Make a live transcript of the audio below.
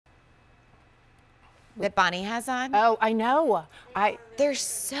that Bonnie has on. Oh, I know. They're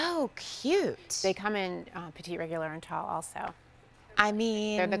so cute. They come in petite, regular, and tall also. I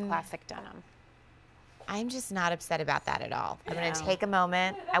mean, They're the classic denim. I'm just not upset about that at all. I'm going to No. take a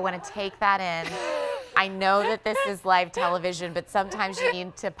moment. I want to take that in. I know that this is live television, but sometimes you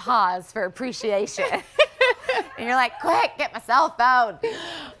need to pause for appreciation. And you're like, quick, get my cell phone.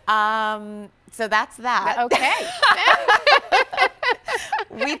 So that's that. Okay.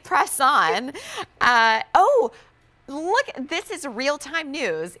 We press on. Look, this is real-time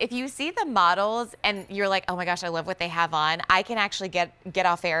news. If you see the models and you're like, oh my gosh, I love what they have on, I can actually get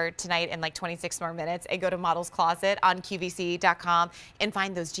off air tonight in like 26 more minutes and go to Models Closet on QVC.com and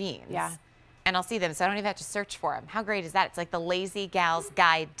find those jeans. Yeah. And I'll see them, so I don't even have to search for them. How great is that? It's like the lazy gal's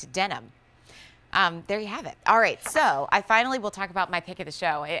guide to denim. There you have it. All right, so I finally will talk about my pick of the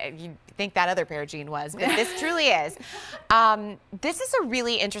show. You think that other pair of jeans was, but this truly is. This is a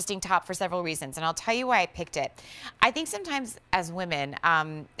really interesting top for several reasons, and I'll tell you why I picked it. I think sometimes as women,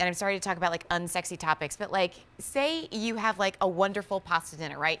 and I'm sorry to talk about like unsexy topics, but like say you have like a wonderful pasta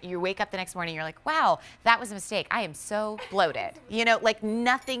dinner, right? You wake up the next morning, you're like, wow, that was a mistake. I am so bloated. You know, like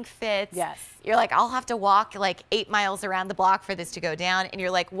nothing fits. Yes. You're like, I'll have to walk like 8 miles around the block for this to go down. And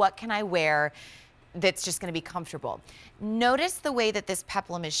you're like, what can I wear that's just going to be comfortable? Notice the way that this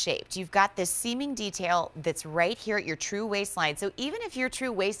peplum is shaped. You've got this seaming detail that's right here at your true waistline. So even if your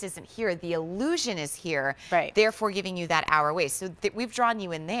true waist isn't here, the illusion is here, right, therefore giving you that hour waist. So we've drawn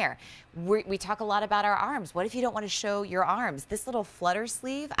you in there. We talk a lot about our arms. What if you don't want to show your arms? This little flutter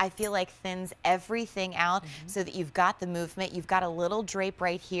sleeve, I feel like thins everything out so that you've got the movement. You've got a little drape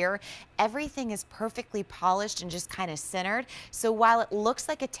right here. Everything is perfectly polished and just kind of centered. So while it looks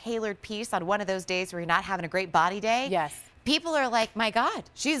like a tailored piece on one of those days where you're not having a great body day, yes, people are like, my God,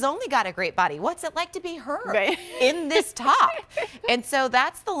 she's only got a great body. What's it like to be her right, in this top? And so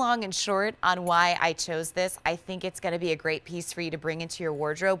that's the long and short on why I chose this. I think it's going to be a great piece for you to bring into your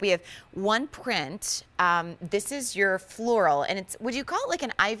wardrobe. We have one print. This is your floral, and it's, would you call it like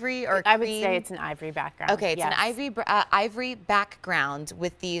an ivory or I cream? would say it's an ivory background. Okay, it's yes, an ivory background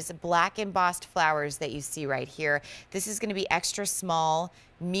with these black embossed flowers that you see right here. This is going to be extra small,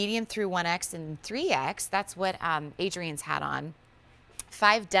 medium through 1X and 3X. That's what Adrian's had on.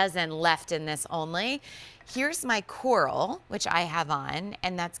 5 dozen left in this only. Here's my coral, which I have on,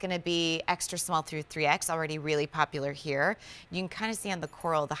 and that's going to be extra small through 3X, already really popular here. You can kind of see on the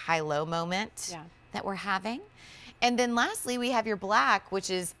coral the high-low moment that we're having. And then lastly, we have your black, which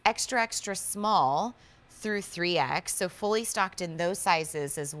is extra, extra small through 3X, so fully stocked in those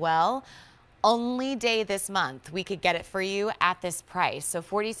sizes as well. Only day this month we could get it for you at this price. So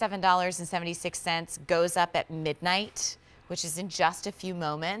 $47.76 goes up at midnight, which is in just a few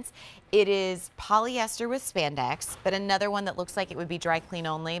moments. It is polyester with spandex, but another one that looks like it would be dry clean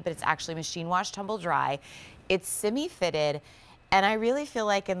only, but it's actually machine wash, tumble dry. It's semi-fitted, and I really feel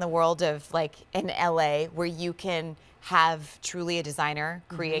like in the world of like in LA where you can have truly a designer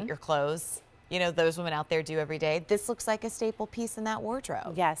create your clothes, you know, those women out there do every day. This looks like a staple piece in that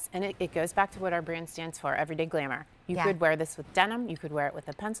wardrobe. Yes, and it goes back to what our brand stands for, everyday glamour. You could wear this with denim, you could wear it with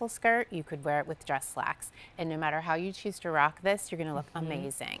a pencil skirt, you could wear it with dress slacks. And no matter how you choose to rock this, you're gonna look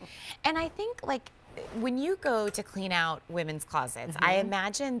amazing. And I think like when you go to clean out women's closets, I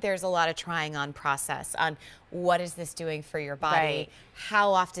imagine there's a lot of trying on process on what is this doing for your body? Right.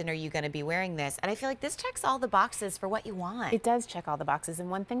 How often are you going to be wearing this? And I feel like this checks all the boxes for what you want. It does check all the boxes. And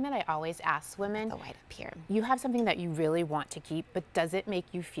one thing that I always ask women, The white up here. you have something that you really want to keep, but does it make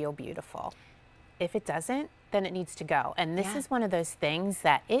you feel beautiful? If it doesn't, then it needs to go. And this is one of those things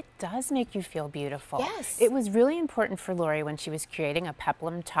that it does make you feel beautiful. Yes. It was really important for Laurie when she was creating a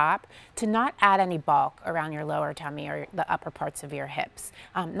peplum top to not add any bulk around your lower tummy or the upper parts of your hips,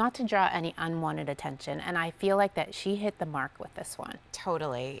 not to draw any unwanted attention. And I feel like that she hit the mark with this one.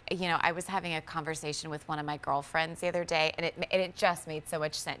 Totally. You know, I was having a conversation with one of my girlfriends the other day, and it just made so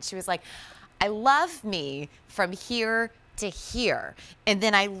much sense. She was like, I love me from here to here, and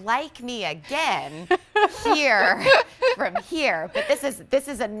then I like me again here from here, but this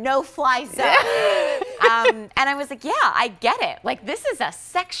is a no-fly zone. And I was like, yeah, I get it. Like, this is a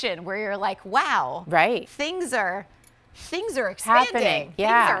section where you're like, wow, right, things are expanding. Happening.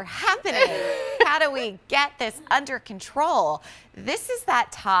 Yeah. Things are happening. How do we get this under control? This is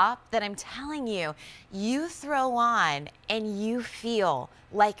that top that I'm telling you, you throw on and you feel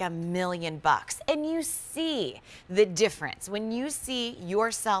like $1,000,000, and you see the difference. When you see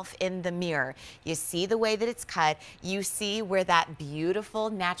yourself in the mirror, you see the way that it's cut, you see where that beautiful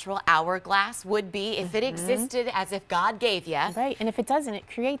natural hourglass would be if it existed as if God gave you. Right, and if it doesn't, it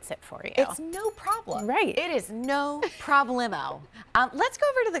creates it for you. It's no problem. Right. It is no problemo. Let's go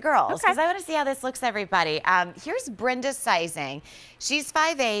over to the girls, because I want to see how this this looks, everybody. Here's Brenda's sizing. She's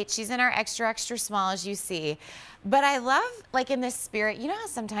 5'8". She's in our extra, extra small, as you see. But I love, like, in this spirit, you know how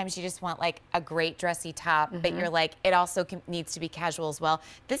sometimes you just want, like, a great dressy top, but you're like, it also needs to be casual as well.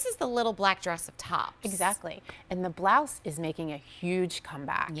 This is the little black dress of tops. Exactly. And the blouse is making a huge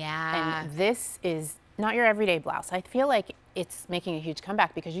comeback. Yeah. And this is not your everyday blouse. I feel like it's making a huge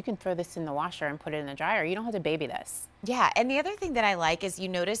comeback because you can throw this in the washer and put it in the dryer. You don't have to baby this. Yeah, and the other thing that I like is you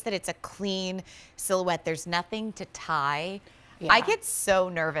notice that it's a clean silhouette. There's nothing to tie. Yeah. I get so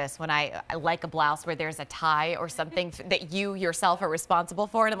nervous when I like a blouse where there's a tie or something that you yourself are responsible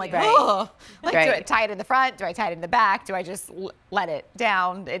for, and I'm like, oh, like, do I tie it in the front? Do I tie it in the back? Do I just let it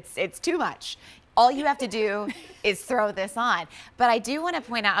down? It's too much. All you have to do is throw this on. But I do want to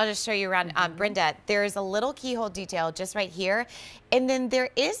point out, I'll just show you around Brenda, there's a little keyhole detail just right here. And then there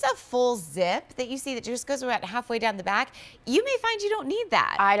is a full zip that you see that just goes about halfway down the back. You may find you don't need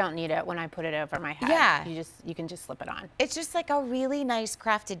that. I don't need it when I put it over my head. Yeah. You can just slip it on. It's just like a really nice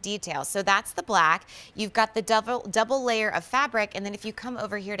crafted detail. So that's the black. You've got the double layer of fabric. And then if you come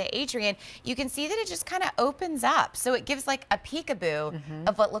over here to Adrian, you can see that it just kind of opens up. So it gives like a peekaboo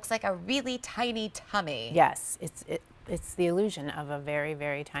of what looks like a really tiny tummy. Yes, it's the illusion of a very,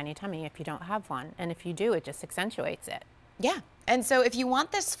 very tiny tummy if you don't have one. And if you do, it just accentuates it. Yeah. And so if you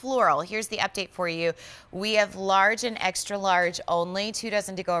want this floral, here's the update for you. We have large and extra large only, 2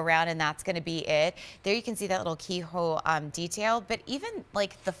 dozen to go around, and that's going to be it. There you can see that little keyhole detail, but even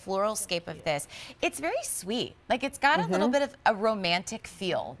like the floral scape of this, it's very sweet. Like it's got a little bit of a romantic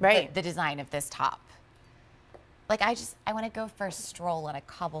feel, right? The design of this top. Like I want to go for a stroll on a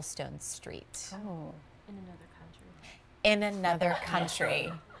cobblestone street. Oh. In another country. In another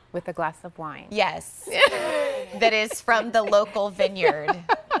country. With a glass of wine. Yes. That is from the local vineyard,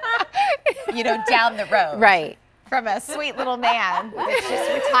 you know, down the road. Right. From a sweet little man that's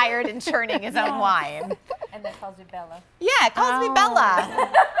just retired and churning his own wine. And that calls you Bella. Yeah, calls me Bella.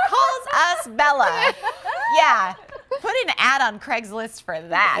 Calls us Bella. Yeah. Put an ad on Craigslist for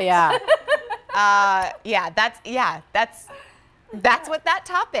that. Yeah. That's what that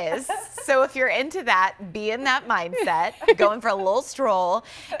top is. So if you're into that, be in that mindset, going for a little stroll.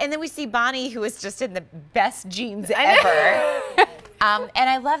 And then we see Bonnie, who is just in the best jeans ever. And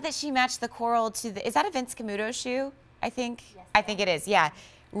I love that she matched the coral to the, is that a Vince Camuto shoe, I think? Yes. I think it is, yeah.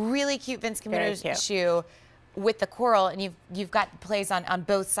 Really cute Vince Camuto shoe with the coral, and you've got plays on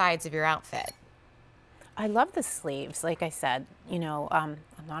both sides of your outfit. I love the sleeves. Like I said, you know, I'm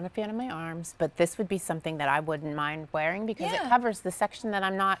not a fan of my arms, but this would be something that I wouldn't mind wearing because it covers the section that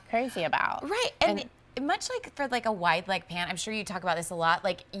I'm not crazy about. Right, and much like for like a wide leg pant, I'm sure you talk about this a lot,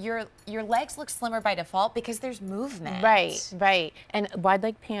 like your legs look slimmer by default because there's movement. Right, right. And wide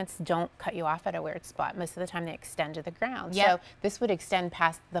leg pants don't cut you off at a weird spot. Most of the time they extend to the ground. Yep. So this would extend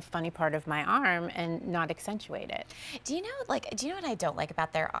past the funny part of my arm and not accentuate it. Do you know what I don't like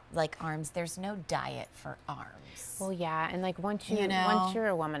about their like arms? There's no diet for arms. Well, yeah, and like once you're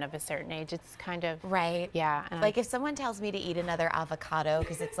a woman of a certain age, it's kind of right. Yeah. And like if someone tells me to eat another avocado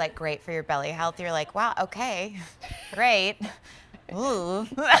because it's like great for your belly health, you're like, wow, okay, great. Ooh.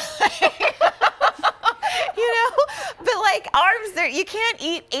 You know, but like arms, there you can't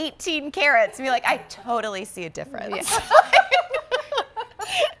eat 18 carrots and be like, I totally see a difference. Yeah.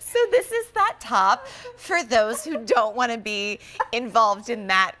 So this is that top for those who don't want to be involved in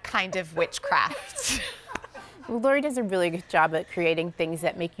that kind of witchcraft. Well, Laurie does a really good job at creating things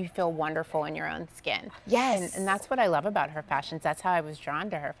that make you feel wonderful in your own skin. Yes. And that's what I love about her fashions. That's how I was drawn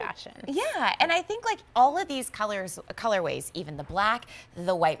to her fashion. Yeah, and I think like all of these colorways, even the black,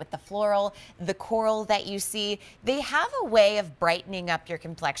 the white with the floral, the coral that you see, they have a way of brightening up your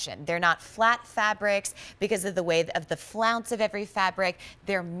complexion. They're not flat fabrics because of the way of the flounce of every fabric.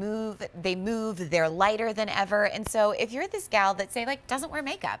 They move, they're lighter than ever. And so if you're this gal that say like doesn't wear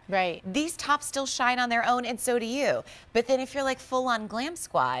makeup, right, these tops still shine on their own, and so do you. But then if you're like full on glam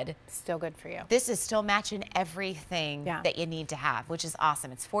squad, still good for you. This is still matching everything that you need to have, which is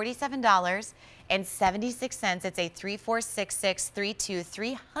awesome. It's $47.76. It's a 346632.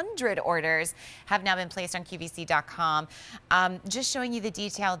 300 orders have now been placed on QVC.com. Just showing you the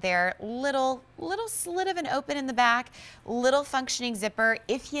detail there. Little slit of an open in the back, little functioning zipper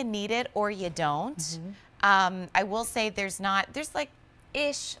if you need it or you don't. I will say there's like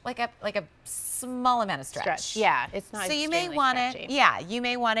a small amount of stretch. Yeah, it's not. So you may want it. Yeah, you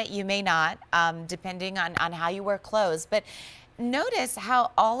may want it. You may not, depending on how you wear clothes. But notice how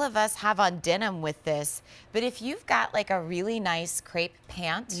all of us have on denim with this. But if you've got like a really nice crepe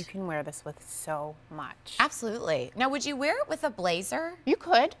pant, you can wear this with so much. Absolutely. Now, would you wear it with a blazer? You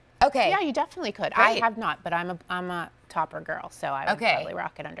could. Okay. Yeah, you definitely could. Great. I have not, but I'm a topper girl, so I would Okay. probably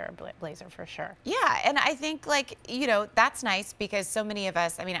rock it under a blazer for sure. Yeah, and I think, like, you know, that's nice because so many of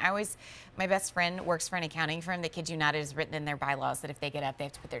us, I mean, my best friend works for an accounting firm that, kid you not, is written in their bylaws that if they get up, they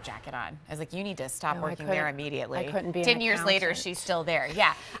have to put their jacket on. I was like, you need to stop No, I working there couldn't- immediately. I couldn't be an 10 years later, accountant. she's still there.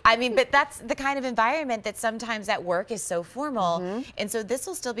 Yeah. I mean, but that's the kind of environment that sometimes at work is so formal. And so this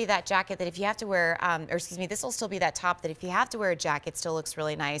will still be that jacket that if you have to wear, or excuse me, this will still be that top that if you have to wear a jacket, still looks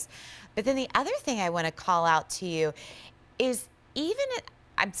really nice. But then the other thing I want to call out to you is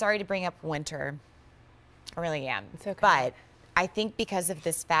I'm sorry to bring up winter. I really am. It's okay. But I think because of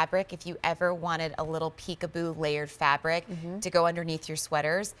this fabric, if you ever wanted a little peekaboo layered fabric to go underneath your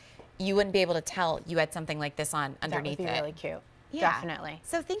sweaters, you wouldn't be able to tell you had something like this on underneath That would be it. really cute. Yeah. Definitely.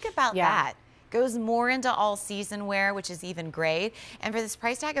 So think about Yeah. that. Goes more into all season wear, which is even great. And for this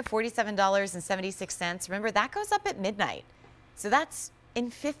price tag of $47.76, remember that goes up at midnight. So that's in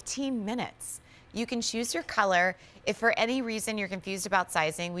 15 minutes. You can choose your color. If for any reason you're confused about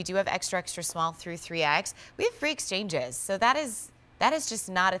sizing, we do have extra, extra small through 3X. We have free exchanges. So that is just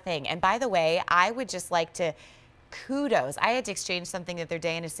not a thing. And by the way, I would just like to kudos. I had to exchange something the other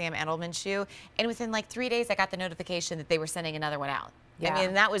day in a Sam Edelman shoe, and within like 3 days, I got the notification that they were sending another one out. Yeah. I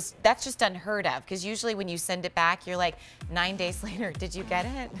mean, that's just unheard of, because usually when you send it back, you're like 9 days later, did you get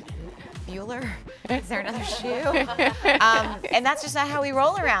it? Bueller, is there another shoe? And that's just not how we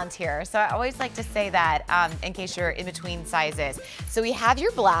roll around here. So I always like to say that in case you're in between sizes. So we have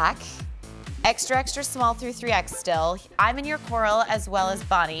your black, extra, extra small through 3X still. I'm in your coral as well as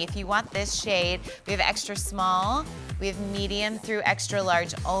Bonnie. If you want this shade, we have extra small, we have medium through extra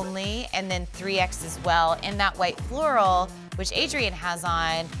large only, and then 3X as well. In that white floral, which Adrienne has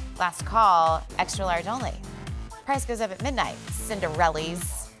on, last call, extra large only. Price goes up at midnight,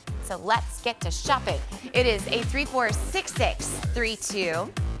 Cinderellas. So let's get to shopping. It is a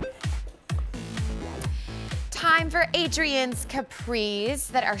 346632. Time for Adrienne's capris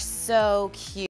that are so cute.